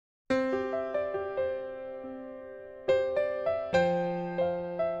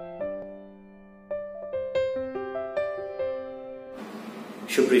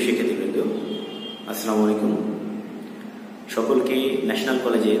সুপ্রিয় শিক্ষার্থীবৃন্দ, আসসালামু আলাইকুম। সকলকে ন্যাশনাল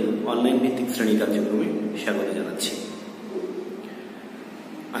কলেজের অনলাইন ভিত্তিক শ্রেণী কার্যক্রমে স্বাগত জানাচ্ছি।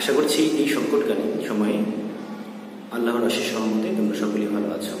 আশা করছি এই সংকটকালীন সময়ে আল্লাহর অশেষ রহমতে তোমরা সকলেই ভালো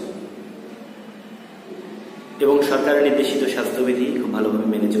আছো এবং সরকারের নির্দেশিত স্বাস্থ্যবিধি খুব ভালোভাবে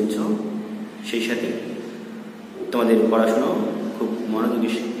মেনে চলছ। সেই সাথে তোমাদের পড়াশোনাও খুব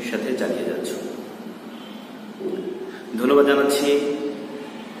মনোযোগের সাথে চালিয়ে যাচ্ছ। ধন্যবাদ জানাচ্ছি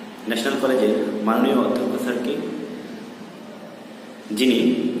ন্যাশনাল কলেজের মাননীয় অধ্যক্ষ স্যারকে, যিনি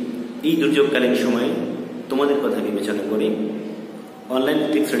এই দুর্যোগকালীন সময়ে তোমাদের কথা বিবেচনা করে অনলাইন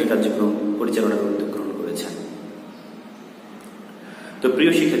ভিত্তিক শ্রেণী কার্যক্রম পরিচালনার উদ্যোগ গ্রহণ করেছেন। তো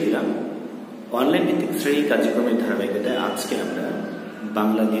প্রিয় শিক্ষার্থীরা, অনলাইন ভিত্তিক শ্রেণী কার্যক্রমের ধারাবাহিকতায় আজকে আমরা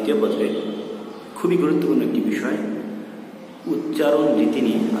বাংলা দ্বিতীয় পত্রের খুবই গুরুত্বপূর্ণ একটি বিষয় উচ্চারণ রীতি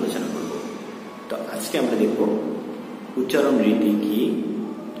নিয়ে আলোচনা করব। তো আজকে আমরা দেখব উচ্চারণ রীতি কি,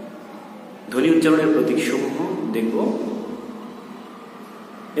 ধ্বনি উচ্চারণের প্রতীকসমূহ দেখব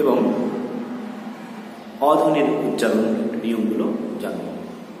এবং অধ্বনির উচ্চারণ নিয়মগুলো জানব।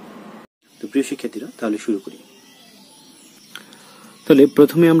 তো প্রিয় শিক্ষার্থীরা, তাহলে শুরু করি। তাহলে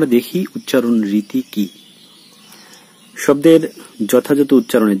প্রথমে আমরা দেখি উচ্চারণ রীতি কি। শব্দের যথাযথ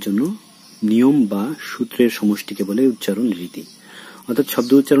উচ্চারণের জন্য নিয়ম বা সূত্রের সমষ্টিকে বলে উচ্চারণ রীতি। অর্থাৎ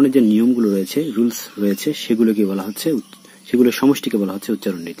শব্দ উচ্চারণের যে নিয়মগুলো রয়েছে, রুলস রয়েছে, সেগুলোর সমষ্টিকে বলা হচ্ছে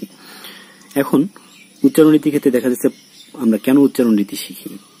উচ্চারণ রীতি। এখন উচ্চারণ রীতি ক্ষেত্রে দেখা যাচ্ছে আমরা কেন উচ্চারণ রীতি শিখি।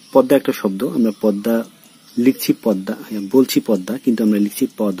 পদ্মা একটা শব্দ, আমরা পদ্মা লিখছি পদ্মা, বলছি পদ্মা, কিন্তু আমরা লিখছি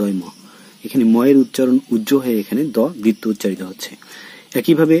পদয় ম। এখানে ময়ের উচ্চারণ উজ্জ হয়ে এখানে দ দ্বিত্ব উচ্চারিত হচ্ছে।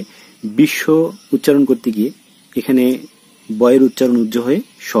 একইভাবে বিশ্ব উচ্চারণ করতে গিয়ে এখানে বয়ের উচ্চারণ উজ্জ হয়ে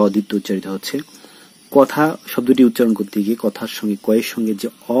স দ্বিত্ব উচ্চারিত হচ্ছে। কথা শব্দটি উচ্চারণ করতে গিয়ে কথার সঙ্গে কয়ের সঙ্গে যে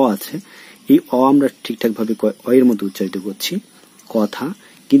অ আছে, এই অ আমরা ঠিকঠাক ভাবে অয়ের মতো উচ্চারিত করছি কথা,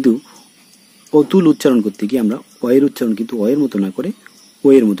 কিন্তু অতুল উচ্চারণ করতে গিয়ে আমরা অয়ের উচ্চারণ কিন্তু অয়ের মতো না করে ও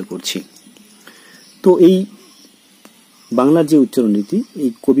এর মতো করছি। তো এই বাংলার যে উচ্চারণ রীতি, এই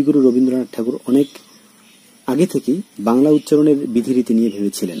কবিগুরু রবীন্দ্রনাথ ঠাকুর অনেক আগে থেকেই বাংলা উচ্চারণের বিধিরীতি নিয়ে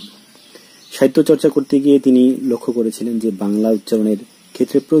ভেবেছিলেন। সাহিত্য চর্চা করতে গিয়ে তিনি লক্ষ্য করেছিলেন যে বাংলা উচ্চারণের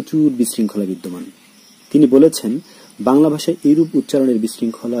ক্ষেত্রে প্রচুর বিশৃঙ্খলা বিদ্যমান। তিনি বলেছেন, বাংলা ভাষায় এইরূপ উচ্চারণের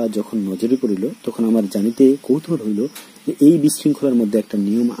বিশৃঙ্খলা যখন নজরে পড়িল, তখন আমার জানিতে কৌতূহল হইল যে এই বিশৃঙ্খলার মধ্যে একটা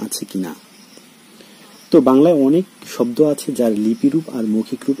নিয়ম আছে কিনা। তো বাংলায় অনেক শব্দ আছে যার লিপিরূপ আর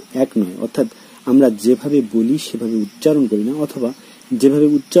মৌখিক রূপ এক নয়, অর্থাৎ আমরা যেভাবে বলি সেভাবে উচ্চারণ করি না, অথবা যেভাবে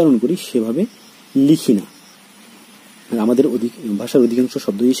উচ্চারণ করি সেভাবে লিখি না। আমাদের ভাষার অধিকাংশ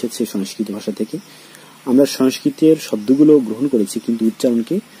শব্দই এসেছে সংস্কৃত ভাষা থেকে। আমরা সংস্কৃতের শব্দগুলো গ্রহণ করেছি, কিন্তু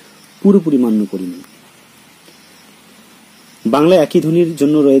উচ্চারণকে পুরোপুরি মান্য করিনি। বাংলায় একই ধ্বনির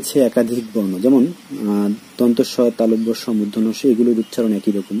জন্য রয়েছে একাধিক বর্ণ, যেমন দন্তস্ব, তালব্য স, মূর্ধন্য স, এগুলোর উচ্চারণ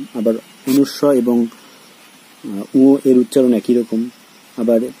একই রকম। আবার অনুস্ব এবং উ এর উচ্চারণ একই রকম।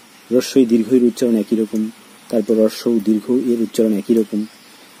 আবার রস্বই দীর্ঘের উচ্চারণ একই রকম। তারপর রস্ব দীর্ঘ এর উচ্চারণ একই রকম।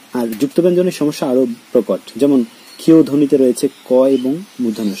 আর যুক্ত ব্যঞ্জনের সমস্যা আরো প্রকট, যেমন ক্ষীয় ধ্বনিতে রয়েছে ক এবং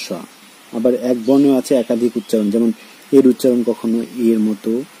মূর্ধন্য স। আবার এক বর্ণ আছে একাধিক উচ্চারণ, যেমন এর উচ্চারণ কখনো এর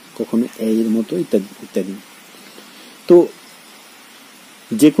মতো, কখনো এর মতো, ইত্যাদি ইত্যাদি। তো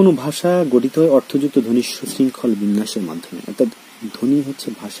যে কোনো ভাষা গঠিত হয় অর্থযুক্ত ধ্বনি সুশৃঙ্খল বিন্যাসের মাধ্যমে, অর্থাৎ ধ্বনি হচ্ছে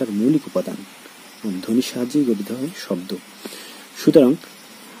ভাষার মৌলিক উপাদান। ধ্বনির সাহায্যেই গঠিত হয় শব্দ। সুতরাং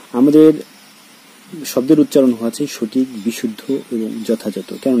আমাদের শব্দের উচ্চারণ হওয়া চাই সঠিক, বিশুদ্ধ এবং যথাযথ।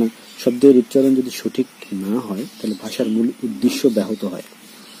 কেননা শব্দের উচ্চারণ যদি সঠিক না হয়, তাহলে ভাষার মূল উদ্দেশ্য ব্যাহত হয়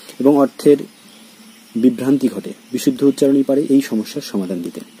এবং অর্থের বিভ্রান্তি ঘটে। বিশুদ্ধ উচ্চারণই পারে এই সমস্যার সমাধান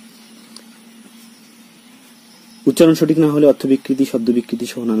দিতে। উচ্চারণ সঠিক না হলে অর্থ বিকৃতি, শব্দ বিকৃতি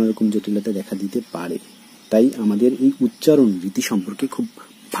সহ নানা রকম জটিলতা দেখা দিতে পারে। তাই আমাদের এই উচ্চারণ রীতি সম্পর্কে খুব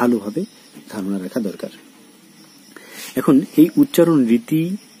ভালোভাবে ধারণা রাখা দরকার। এখন এই উচ্চারণ রীতি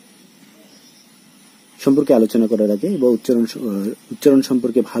সম্পর্কে আলোচনা করার আগে বা উচ্চারণ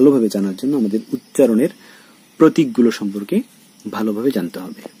সম্পর্কে ভালোভাবে জানার জন্য আমাদের উচ্চারণের প্রতীকগুলো সম্পর্কে ভালোভাবে জানতে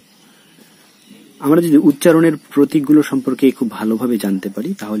হবে। আমরা যদি উচ্চারণের প্রতীকগুলো সম্পর্কে খুব ভালোভাবে জানতে পারি,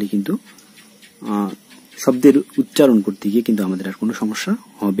 তাহলে কিন্তু শব্দের উচ্চারণ করতে গিয়ে কিন্তু আমাদের আর কোনো সমস্যা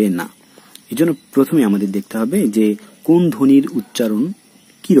হবে না। এই জন্য প্রথমে আমাদের দেখতে হবে যে কোন ধ্বনির উচ্চারণ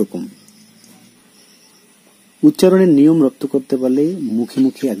কিরকম। উচ্চারণের নিয়ম রপ্ত করতে পারলে মুখে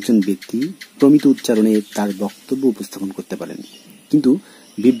মুখে একজন ব্যক্তি প্রমিত উচ্চারণে তার বক্তব্য উপস্থাপন করতে পারেন, কিন্তু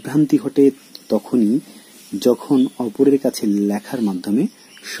বিভ্রান্তি ঘটে তখনই যখন অপরের কাছে লেখার মাধ্যমে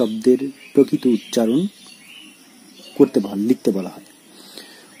শব্দের প্রকৃত উচ্চারণ লিখতে বলা হয়।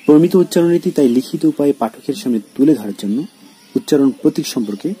 প্রমিত উচ্চারণ রীতি তাই লিখিত উপায়ে পাঠকের সামনে তুলে ধরার জন্য উচ্চারণ প্রতীক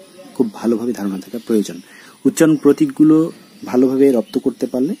সম্পর্কে খুব ভালোভাবে ধারণা থাকা প্রয়োজন। উচ্চারণ প্রতীকগুলো ভালোভাবে রপ্ত করতে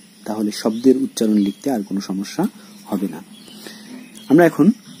পারলে তাহলে শব্দের উচ্চারণ লিখতে আর কোনো সমস্যা হবে না। আমরা এখন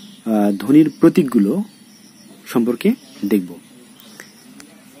ধ্বনির প্রতীকগুলো সম্পর্কে দেখব।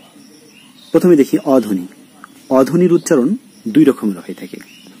 প্রথমে দেখি অধ্বনি। অধ্বনির উচ্চারণ দুই রকমের হয়ে থাকে,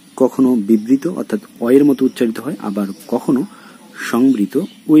 কখনো বিবৃত অর্থাৎ অ এর মতো উচ্চারিত হয়, আবার কখনো সংবৃত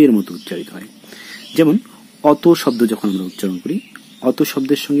ও এর মতো উচ্চারিত হয়। যেমন অত শব্দ যখন আমরা উচ্চারণ করি, অত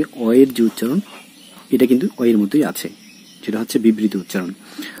শব্দের সঙ্গে অ এর যে উচ্চারণ এটা কিন্তু অ এর মতোই আছে, যেটা হচ্ছে বিবৃত উচ্চারণ।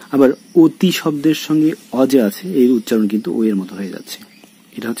 আবার অতি শব্দের সঙ্গে অ যে আছে এর উচ্চারণ কিন্তু ও এর মতো হয়ে যাচ্ছে,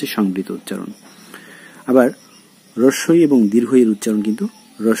 এটা হচ্ছে সংবৃত উচ্চারণ। আবার রস্বই এবং দীর্ঘ এর উচ্চারণ কিন্তু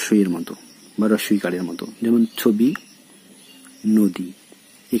রস্বই এর মতো বা রস্বইকারের মতো। যেমন ছবি, নদী,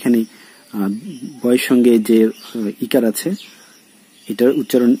 এখানে বয়ের সঙ্গে যে ইকার আছে এটার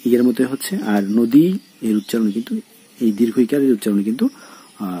উচ্চারণ ইয়ের মতো হচ্ছে, আর নদী এর উচ্চারণ কিন্তু এই দীর্ঘ ইকারের উচ্চারণ কিন্তু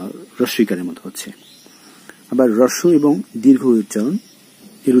রস্বইকারের মতো হচ্ছে। আবার রস্ব এবং দীর্ঘ উচ্চারণ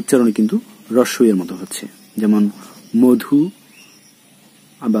এর উচ্চারণ কিন্তু রস্বই এর মতো হচ্ছে। যেমন মধু,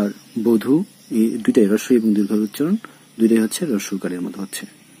 আবার বধূ, এই দুইটাই রস্বই এবং দীর্ঘ উচ্চারণ দুইটাই হচ্ছে রস্বইকারের মতো হচ্ছে।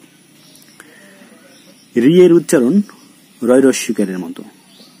 রি এর উচ্চারণ রয় রস্বইকারের মতো,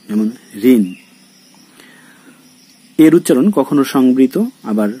 যেমন ঋণ। এর উচ্চারণ কখনো সংবৃত,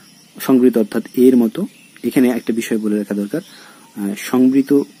 আবার সংবৃত অর্থাৎ এর মতো। এখানে একটা বিষয় বলে রাখা দরকার,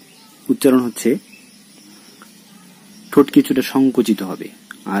 সংবৃত উচ্চারণ হচ্ছে ঠোঁট কিছুটা সংকুচিত হবে,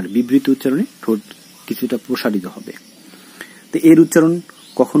 আর বিবৃত উচ্চারণে ঠোঁট কিছুটা প্রসারিত হবে। তো এর উচ্চারণ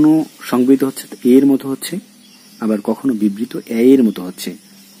কখনো সংবৃত হচ্ছে এর মতো হচ্ছে, আবার কখনো বিবৃত এর মতো হচ্ছে।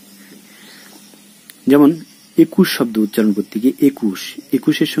 যেমন 21 শব্দ উচ্চারণ করতে গিয়ে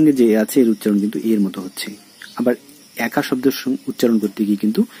 21 এর সঙ্গে যে আছে এর উচ্চারণ কিন্তু এর মতো হচ্ছে, আবার একা শব্দের উচ্চারণ করতে গিয়ে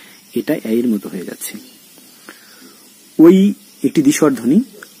কিন্তু এটা এর মতো হয়ে যাচ্ছে। ওই একটি দ্বিস্বর ধ্বনি,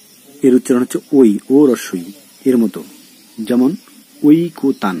 এর উচ্চারণ হচ্ছে ওই, ও রস্বই এর মতো। যেমন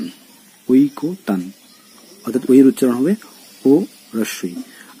ঐকতান, ঐকতান অর্থাৎ ওই এর উচ্চারণ হবে ও রস্বই।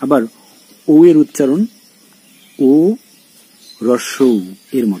 আবার ও এর উচ্চারণ ও রস্বউ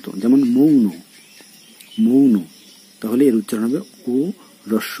এর মতো। যেমন মৌন, মৌন, তাহলে এর উচ্চারণ হবে ও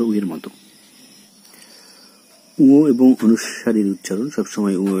রস্বউ এর মতো। উ এবং অনুস্বারের উচ্চারণ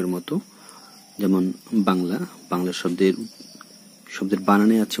সবসময় উ এর মতো। যেমন বাংলা শব্দের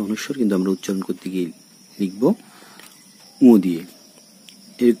বানানে আছে অনুস্বার, কিন্তু আমরা উচ্চারণ করতে গিয়ে লিখব উ দিয়ে।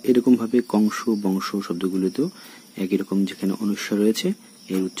 এরকম ভাবে কংস, বংশ শব্দগুলোতেও একই রকম, যেখানে অনুস্বার রয়েছে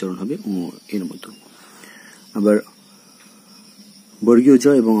এর উচ্চারণ হবে উ এর মতো। আবার বর্গীয় জ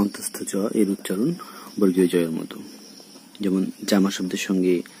এবং অন্তস্থ জ এর উচ্চারণ বর্গীয় জ এর মতো। যেমন জামা শব্দের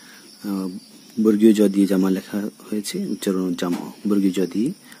সঙ্গে বর্গীয় জ দিয়ে জামা লেখা হয়েছে, উচ্চারণ জামা বর্গীয় জ দিয়ে।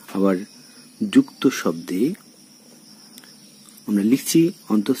 আবার যুক্ত শব্দে আমরা লিখছি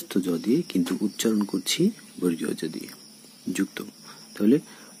অন্তস্থ জ দিয়ে, কিন্তু উচ্চারণ করছি বর্গীয় জ দিয়ে, যুক্ত। তাহলে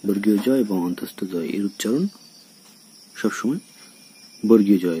বর্গীয় জ এবং অন্তস্থ জ এর উচ্চারণ সবসময়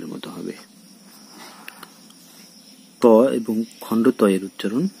বর্গীয় জ এর মতো হবে। ত এবং খণ্ড ত এর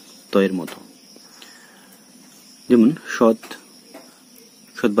উচ্চারণ ত এর মতো। যেমন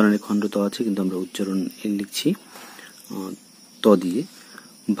সৎ বানানে খণ্ড ত আছে, কিন্তু আমরা উচ্চারণ লিখছি ত দিয়ে।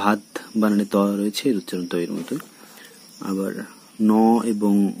 ভাত বানানে ত রয়েছে, এর উচ্চারণ ত এর মতো। আবার ন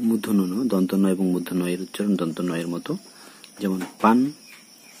এবং মূর্ধন্য ন, দন্ত ন এবং মূর্ধন্য এর উচ্চারণ দন্ত ন এর মতো। যেমন পান,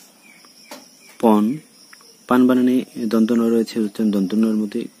 পন, পান বানানে দন্ত ন রয়েছে, উচ্চারণ দন্ত ন এর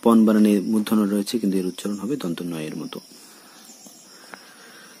মতো। পন বানানে মূর্ধন্য রয়েছে, কিন্তু এর উচ্চারণ হবে দন্ত ন এর মতো।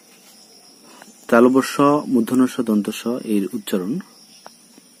 তালবস্য মূর্ধন্য স দন্ত স এর উচ্চারণ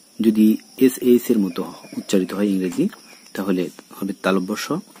যদি এস এর মতো উচ্চারিত হয় ইংরেজি, তাহলে হবে তালব্যস্য।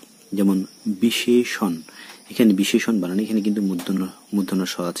 যেমন বিশেষণ, এখানে বিশেষণ বানানে এখানে কিন্তু মূর্ধন্য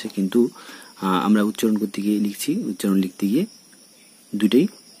স আছে, কিন্তু আমরা উচ্চারণ করতে গিয়ে লিখছি, উচ্চারণ লিখতে গিয়ে দুইটাই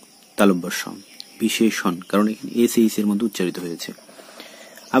তালব্যস্য বিশেষণ, কারণ এখানে এস এর মতো উচ্চারিত হয়েছে।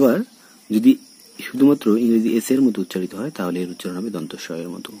 আবার যদি শুধুমাত্র ইংরেজি এস এর মতো উচ্চারিত হয়, তাহলে এর উচ্চারণ হবে দন্ত স এর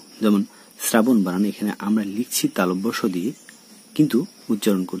মতো। যেমন শ্রাবণ বানানে এখানে আমরা লিখছি তালব্যস্য দিয়ে, কিন্তু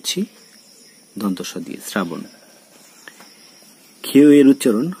উচ্চারণ করছি দন্ত স দিয়ে, শ্রাবণ। ক্ষেয় এর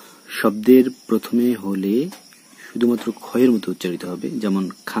উচ্চারণ শব্দের প্রথমে হলে শুধুমাত্র ক্ষয়ের মতো উচ্চারিত হবে। যেমন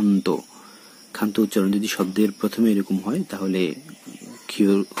ক্ষান্ত, ক্ষান্ত উচ্চারণ যদি শব্দের প্রথমে এরকম হয়, তাহলে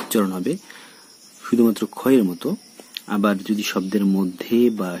ক্ষীয় উচ্চারণ হবে শুধুমাত্র ক্ষয়ের মতো। আবার যদি শব্দের মধ্যে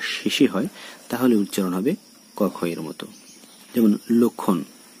বা শেষে হয়, তাহলে উচ্চারণ হবে ক ক্ষয়ের মতো। যেমন লক্ষণ,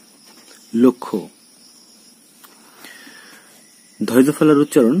 লক্ষ্য। ধৈর্য ফলার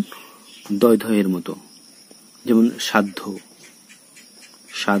উচ্চারণ দয় ধয়ের মতো। যেমন সাধ্য,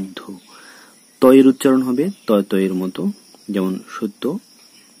 সাধ্য। তয়ের উচ্চারণ হবে তয় তয়ের মতো। যেমন সত্য,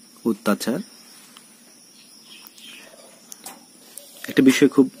 অত্যাচার। একটা বিষয়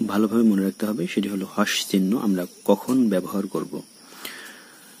খুব ভালোভাবে মনে রাখতে হবে, সেটি হলো হর্ষ চিহ্ন আমরা কখন ব্যবহার করব।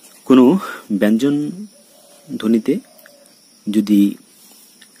 কোনো ব্যঞ্জন ধ্বনিতে যদি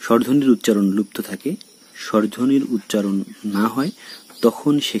স্বরধ্বনির উচ্চারণ লুপ্ত থাকে, স্বরধ্বনির উচ্চারণ না হয়,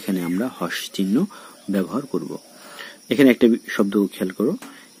 তখন সেখানে আমরা হর্ষ চিহ্ন ব্যবহার করব। এখানে একটা শব্দ খেয়াল করো,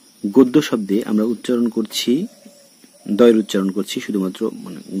 গদ্য শব্দে আমরা উচ্চারণ করছি, দয়ের উচ্চারণ করছি শুধুমাত্র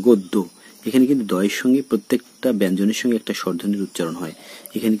গদ্য। এখানে কিন্তু দয়ের সঙ্গে প্রত্যেকটা ব্যঞ্জনের সঙ্গে একটা স্বরধ্বনির উচ্চারণ হয়,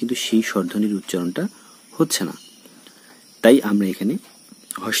 এখানে কিন্তু সেই স্বরধ্বনির উচ্চারণটা হচ্ছে না, তাই আমরা এখানে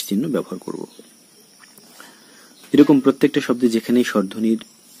হর্ষ চিহ্ন ব্যবহার করব। এরকম প্রত্যেকটা শব্দে যেখানে স্বরধ্বনির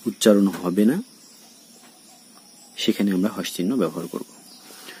উচ্চারণ হবে না, সেখানে আমরা হর্ষ চিহ্ন ব্যবহার করব।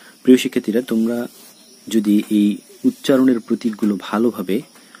 প্রিয় শিক্ষার্থীরা, তোমরা যদি এই উচ্চারণের প্রতীকগুলো ভালোভাবে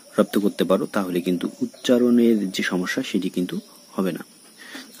রপ্ত করতে পারো, তাহলে কিন্তু উচ্চারণের যে সমস্যা সেটি কিন্তু হবে না।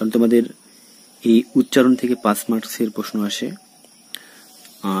 কারণ তোমাদের এই উচ্চারণ থেকে 5 মার্কসের প্রশ্ন আসে।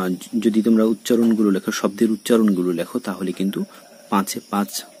 যদি তোমরা উচ্চারণগুলো লেখো, শব্দের উচ্চারণগুলো লেখো, তাহলে কিন্তু 5-এ 5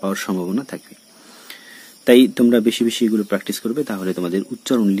 পাওয়ার সম্ভাবনা থাকবে। তাই তোমরা বেশি বেশি এগুলো প্র্যাকটিস করবে, তাহলে তোমাদের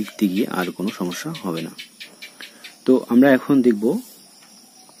উচ্চারণ লিখতে গিয়ে আর কোনো সমস্যা হবে না। তো আমরা এখন দেখব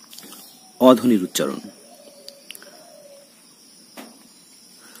অধ্বনির উচ্চারণ।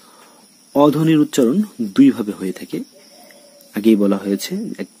 অধ্বনির উচ্চারণ দুই ভাবে হয়ে থাকে, আগেই বলা হয়েছে।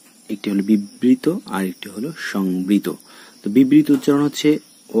 একটি হলো বিবৃত আর একটি হলো সংবৃত। তো বিবৃত উচ্চারণ হচ্ছে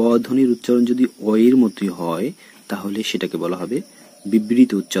অধ্বনির উচ্চারণ যদি অ এর মতোই হয়, তাহলে সেটাকে বলা হবে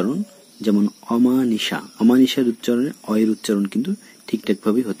বিবৃত উচ্চারণ। যেমন অমানিশা, অমানিশার উচ্চারণে অ এর উচ্চারণ কিন্তু ঠিকঠাক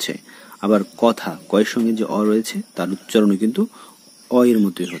ভাবেই হচ্ছে। আবার কথা, কয়ের সঙ্গে যে অ রয়েছে তার উচ্চারণও কিন্তু অ এর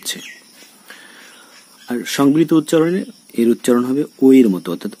মতোই হচ্ছে। আর সংবৃত উচ্চারণে এর উচ্চারণ হবে ও এর মতো,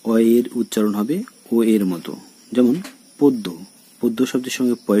 অর্থাৎ অ এর উচ্চারণ হবে ও এর মতো। যেমন পদ্য, পদ্য শব্দের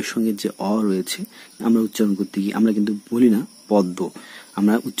সঙ্গে পয়ের সঙ্গে যে অ রয়েছে, আমরা উচ্চারণ করতে গিয়ে আমরা কিন্তু বলি না পদ্ম,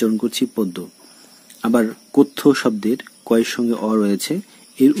 আমরা উচ্চারণ করছি পদ্য। আবার কথ্য শব্দের কয়ের সঙ্গে অ রয়েছে,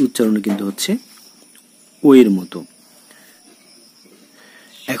 এর উচ্চারণ কিন্তু হচ্ছে ও এর মতো।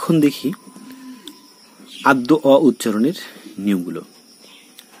 এখন দেখি আদ্য অ উচ্চারণের নিয়মগুলো।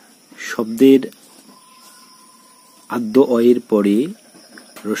 শব্দের আদ্য অ এর পরে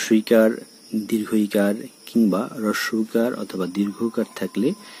হ্রস্বইকার, দীর্ঘইকার কিংবা হ্রস্বইকার অথবা দীর্ঘকার থাকলে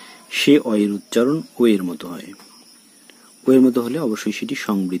সে অ এর উচ্চারণ ও এর মতো হয়। ও এর মতো হলে অবশ্যই সেটি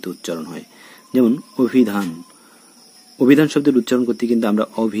সংবৃত উচ্চারণ হয়। যেমন অভিধান, অভিধান শব্দের উচ্চারণ করতে কিন্তু আমরা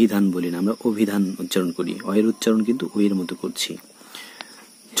অভিধান বলি না, আমরা অভিধান উচ্চারণ করি, অ এর উচ্চারণ কিন্তু ও এর মতো করছি।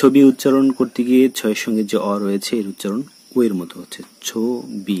 ছবি উচ্চারণ করতে গিয়ে ছয়ের সঙ্গে যে অ রয়েছে, এর উচ্চারণ ও এর মতো হচ্ছে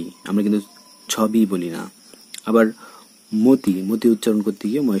ছবি, আমরা কিন্তু ছবি বলি না। আবার মতি, মতি উচ্চারণ করতে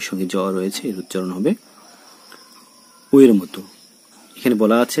গিয়ে ময়ের সঙ্গে জ রয়েছে, এর উচ্চারণ হবে ও এর মতো। এখানে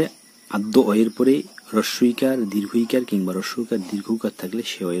বলা আছে আদ্য অ এর পরে হ্রস্বইকার, দীর্ঘইকার কিংবা হ্রস্বইকার দীর্ঘকার থাকলে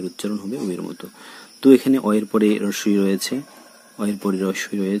সে অ এর উচ্চারণ হবে ও এর মতো। তো এখানে অ এর পরে হ্রস্বই রয়েছে, অ এর পরে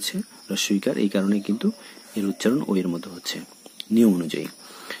হ্রস্বই রয়েছে, হ্রস্বইকার, এই কারণে কিন্তু এর উচ্চারণ ও এর মতো হচ্ছে নিয়ম অনুযায়ী।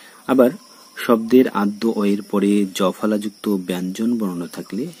 আবার শব্দের আদ্য অ এর পরে জ ফলাযুক্ত ব্যঞ্জন বর্ণ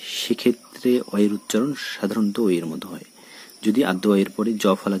থাকলে সেক্ষেত্রে অ এর উচ্চারণ সাধারণত ও এর মতো হয়, যদি আদ্য অ এর পরে জ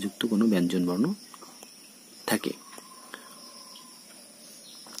ফলাযুক্ত কোনো ব্যঞ্জন বর্ণ থাকে।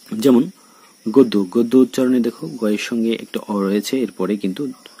 যেমন গদ্য, গদ্য উচ্চারণে দেখো গয়ের সঙ্গে একটা অ রয়েছে, এরপরে কিন্তু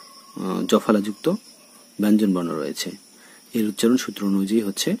জ ফলাযুক্ত ব্যঞ্জন বর্ণ রয়েছে, এর উচ্চারণ সূত্র অনুযায়ী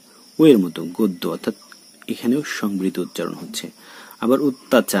হচ্ছে ও এর মতো গদ্য, অর্থাৎ এখানেও সংবৃত উচ্চারণ হচ্ছে। আবার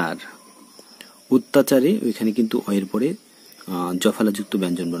অত্যাচার, অত্যাচারে ওইখানে কিন্তু অ এর পরে জ ফলাযুক্ত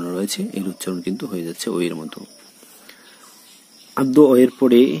ব্যঞ্জন বর্ণ রয়েছে, এর উচ্চারণ কিন্তু হয়ে যাচ্ছে ও এর মতো। আদ্য অ এর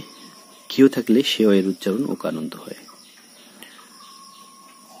পরে কিউ থাকলে সে অ এর উচ্চারণ ওকারান্ত হয়।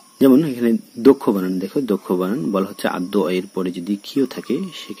 যেমন এখানে দক্ষ বানান দেখো, দক্ষ বানান বলা হচ্ছে আদ্য অ এর পরে যদি কিউ থাকে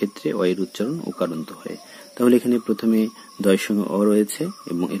সেক্ষেত্রে অ এর উচ্চারণ ওকারান্ত হয়। তাহলে এখানে প্রথমে দয়ের সঙ্গে অ রয়েছে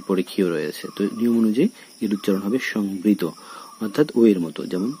এবং এরপরে কিউ রয়েছে, তো নিয়ম অনুযায়ী এর উচ্চারণ হবে সংবৃত, অর্থাৎ ও এর মতো।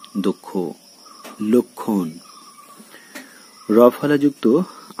 যেমন দক্ষ, লক্ষণ। র ফলাযুক্ত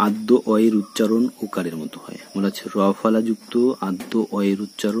আদ্য অ এর উচ্চারণ ওকারের মতো হয়, বলা হচ্ছে র ফলাযুক্ত আদ্য অ এর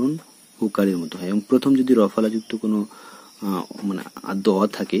উচ্চারণ ওকারের মতো হয়। এবং প্রথম যদি র ফলাযুক্ত কোনো আদ্য অ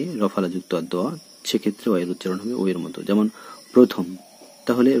থাকে, র ফলাযুক্ত আদ্য অ, সেক্ষেত্রে অ এর উচ্চারণ হবে ও এর মতো। যেমন প্রথম,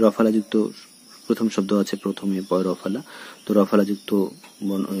 তাহলে র ফলাযুক্ত প্রথম শব্দ আছে, প্রথমে পয় রফালা, তো রফালাযুক্ত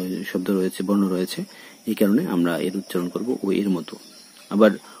শব্দ রয়েছে, বর্ণ রয়েছে, এই কারণে আমরা এর উচ্চারণ করব ও এর মতো।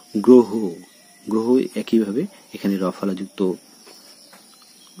 আবার গ্রহ, গ্রহ একইভাবে এখানে রফালাযুক্ত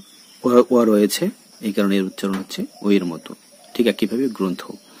ও রয়েছে, এই কারণে এর উচ্চারণ হচ্ছে ও এর মতো। ঠিক একইভাবে গ্রন্থ।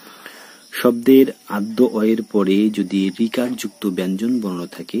 শব্দের আদ্য অ এর পরে যদি ঋকার যুক্ত ব্যঞ্জন বর্ণ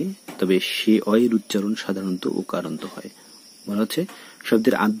থাকে, তবে সে অ এর উচ্চারণ সাধারণত ওকারান্ত হয়, বলা হচ্ছে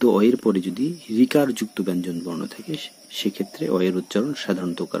শব্দের আদ্য অয়ের পরে যদি রিকার যুক্ত ব্যঞ্জন বর্ণ থাকে সেক্ষেত্রে অয়ের উচ্চারণ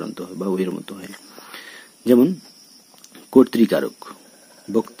সাধারণত ওকারান্ত হয় বা ওয়ের মতো হয়। যেমন কর্তৃকারক,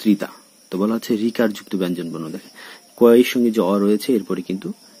 বক্তৃতা, তো বলা হচ্ছে রিকার যুক্ত ব্যঞ্জন বর্ণ। দেখে কয়ের সঙ্গে যে অ রয়েছে এরপরে কিন্তু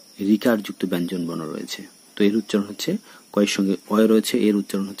রিকার যুক্ত ব্যঞ্জন বর্ণ রয়েছে, তো এর উচ্চারণ হচ্ছে কয়ের সঙ্গে অয় রয়েছে, এর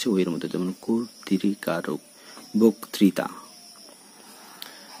উচ্চারণ হচ্ছে ওয়ের মতো। যেমন কর্তৃকারক, বক্তৃতা।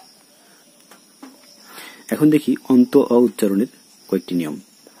 এখন দেখি অন্ত অ উচ্চারণের কয়েকটি নিয়ম।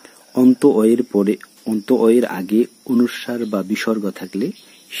 অন্ত অয়ের পরে অন্ত অয়ের আগে অনুস্বার বা বিসর্গ থাকলে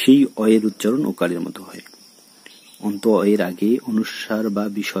সেই অয়ের উচ্চারণ ওকারের মতো হয়। অন্ত অয়ের আগে অনুস্বার বা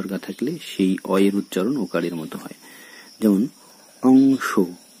বিসর্গ থাকলে সেই অয়ের উচ্চারণ ওকারের মতো হয়। যেমন অংশ,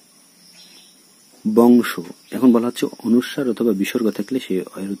 বংশ। এখন বলা হচ্ছে অনুস্বার অথবা বিসর্গ থাকলে সেই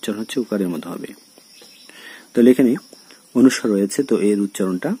অয়ের উচ্চারণ হচ্ছে ওকারের মতো হবে। তাহলে এখানে অনুস্বার রয়েছে, তো এর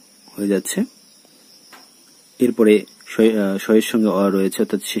উচ্চারণটা হয়ে যাচ্ছে, এরপরে শয়ের সঙ্গে অ রয়েছে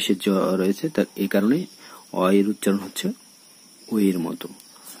অর্থাৎ শেষের যে অ রয়েছে তার এই কারণে অ এর উচ্চারণ হচ্ছে ও এর মতো।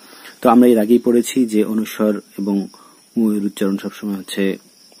 তো আমরা এর আগেই পড়েছি যে অনুস্বার এবং উ এর উচ্চারণ সবসময় হচ্ছে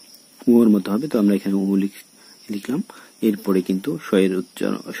উ এর মতো হবে, তো আমরা এখানে উ লিখলাম। এরপরে কিন্তু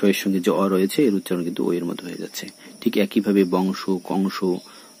শয়ের সঙ্গে যে অ রয়েছে এর উচ্চারণ কিন্তু ও এর মতো হয়ে যাচ্ছে। ঠিক একইভাবে বংশ, কংস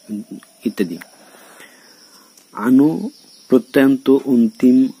ইত্যাদি। আনো প্রত্যয়ান্ত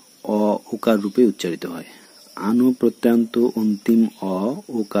অন্তিম অ ওকার রূপে উচ্চারিত হয়। আনো প্রত্যয়ান্ত অন্তিম অ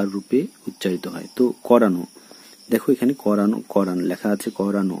ওকার রূপে উচ্চারিত হয়। তো করানো, দেখো এখানে করানো, করান লেখা আছে,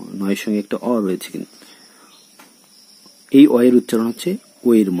 করানো, নয়ের সঙ্গে একটা অ রয়েছে, কিন্তু এই অ এর উচ্চারণ হচ্ছে ও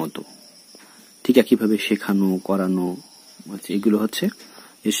এর মতো। ঠিক একইভাবে শেখানো, করানো, এগুলো হচ্ছে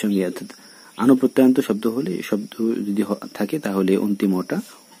এর সঙ্গে, অর্থাৎ আনো প্রত্যয়ান্ত শব্দ হলে, শব্দ যদি থাকে তাহলে অন্তিম অটা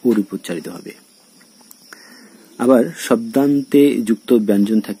ও রূপে উচ্চারিত হবে। আবার শব্দান্তে যুক্ত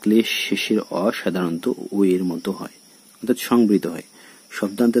ব্যঞ্জন থাকলে শেষের অ সাধারণত ও এর মতো হয়, অর্থাৎ সংবৃত হয়।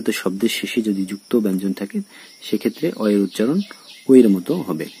 শব্দান্তে তো শব্দের শেষে যদি যুক্ত ব্যঞ্জন থাকে সেক্ষেত্রে অ এর উচ্চারণ ও এর মতো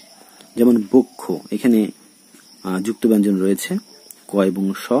হবে। যেমন বক্ষ, এখানে যুক্ত ব্যঞ্জন রয়েছে ক এবং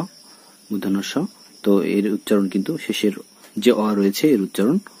স, মূর্ধন্য স, তো এর উচ্চারণ কিন্তু শেষের যে অ রয়েছে এর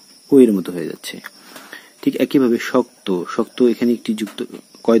উচ্চারণ ও এর মতো হয়ে যাচ্ছে। ঠিক একইভাবে শক্ত, শক্ত এখানে একটি যুক্ত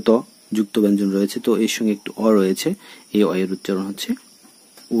কয়ত যুক্ত ব্যঞ্জন রয়েছে, তো এর সঙ্গে একটু অ রয়েছে, এই অ এর উচ্চারণ হচ্ছে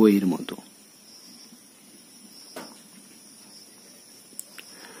ও এর মতো।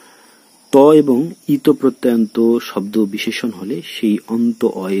 ত এবং ইত প্রত্যয়ান্ত শব্দ বিশেষণ হলে সেই অন্ত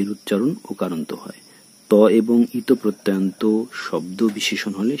অ এর উচ্চারণ ওকারান্ত হয়। ত এবং ইত প্রত্যয়ান্ত শব্দ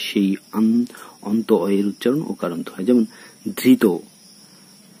বিশেষণ হলে সেই অন্ত অ এর উচ্চারণ ওকারান্ত হয়। যেমন ধৃত,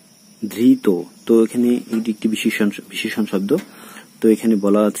 ধৃত, তো এখানে এটি একটি বিশেষণ শব্দ, তো এখানে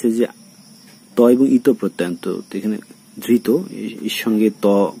বলা আছে যে ত এবং ইত প্রত্যয়ান্ত, তো এখানে ধৃত এর সঙ্গে ত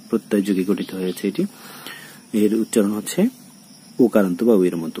প্রত্যয় যোগে গঠিত হয়েছে, এটি এর উচ্চারণ হচ্ছে ওকারান্ত বা ও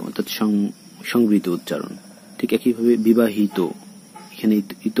এর মতো, অর্থাৎ সংবৃত উচ্চারণ। ঠিক একইভাবে বিবাহিত, এখানে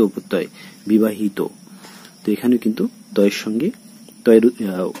ইত প্রত্যয় বিবাহিত, তো এখানে কিন্তু তয়ের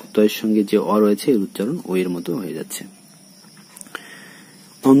সঙ্গে যে অ রয়েছে এর উচ্চারণ ও এর মতো হয়ে যাচ্ছে।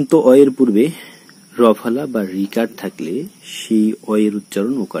 অন্ত অ এর পূর্বে রফালা বা রিকার থাকলে সেই অ এর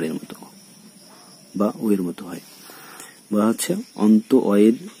উচ্চারণ ওকারের মতো বা ও এর মতো হয়। বলা হচ্ছে অন্ত অ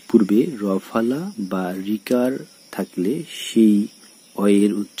এর পূর্বে রফালা বা রিকার থাকলে সেই অ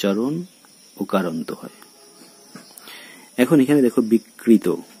এর উচ্চারণ ওকারান্ত হয়। এখন এখানে দেখো বিকৃত,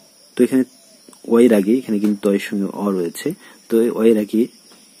 তো এখানে অ এর আগে, এখানে কিন্তু ত এর সঙ্গে অ রয়েছে, তো অ এর আগে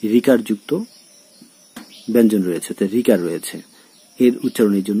রিকার যুক্ত ব্যঞ্জন রয়েছে, তো রিকার রয়েছে, এর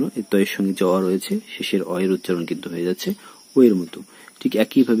উচ্চারণের জন্য ত এর সঙ্গে যে অ রয়েছে শেষের অ এর উচ্চারণ কিন্তু হয়ে যাচ্ছে ও এর মতো। ঠিক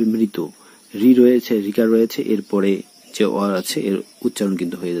একইভাবে মৃত, রি রয়েছে, রিকার রয়েছে, এরপরে যে অ আছে এর উচ্চারণ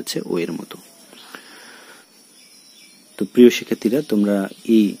কিন্তু হয়ে যাচ্ছে ও এর মতো। তো প্রিয় শিক্ষার্থীরা, তোমরা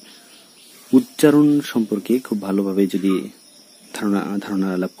এই উচ্চারণ সম্পর্কে খুব ভালোভাবে যদি ধারণা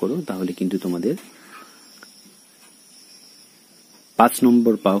লাভ করো তাহলে কিন্তু তোমাদের 5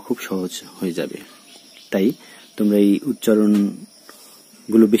 নম্বর পাওয়া খুব সহজ হয়ে যাবে। তাই তোমরা এই উচ্চারণ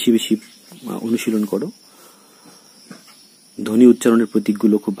গুলো বেশি বেশি অনুশীলন করো, ধ্বনি উচ্চারণের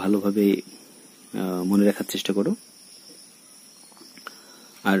প্রতীকগুলো খুব ভালোভাবে মনে রাখার চেষ্টা করো,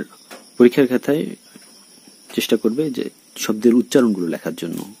 আর পরীক্ষার খাতায় চেষ্টা করবে যে শব্দের উচ্চারণগুলো লেখার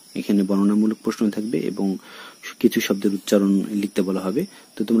জন্য। এখানে বর্ণনামূলক প্রশ্ন থাকবে এবং কিছু শব্দের উচ্চারণ লিখতে বলা হবে,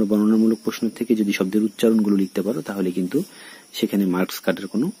 তো তোমরা বর্ণনামূলক প্রশ্ন থেকে যদি শব্দের উচ্চারণগুলো লিখতে পারো তাহলে কিন্তু সেখানে মার্কস কাটার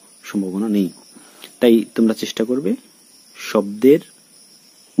কোনো সম্ভাবনা নেই। তাই তোমরা চেষ্টা করবে শব্দের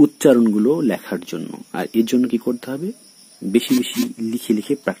উচ্চারণগুলো লেখার জন্য, আর এর জন্য কি করতে হবে, বেশি বেশি লিখে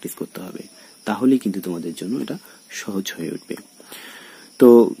লিখে প্র্যাকটিস করতে হবে, তাহলেই কিন্তু তোমাদের জন্য এটা সহজ হয়ে উঠবে। তো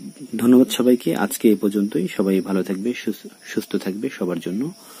ধন্যবাদ সবাইকে। আজকে এই পর্যন্তই। সবাই ভালো থাকবে, সুস্থ থাকবে। সবার জন্য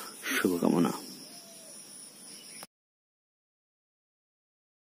শুভকামনা।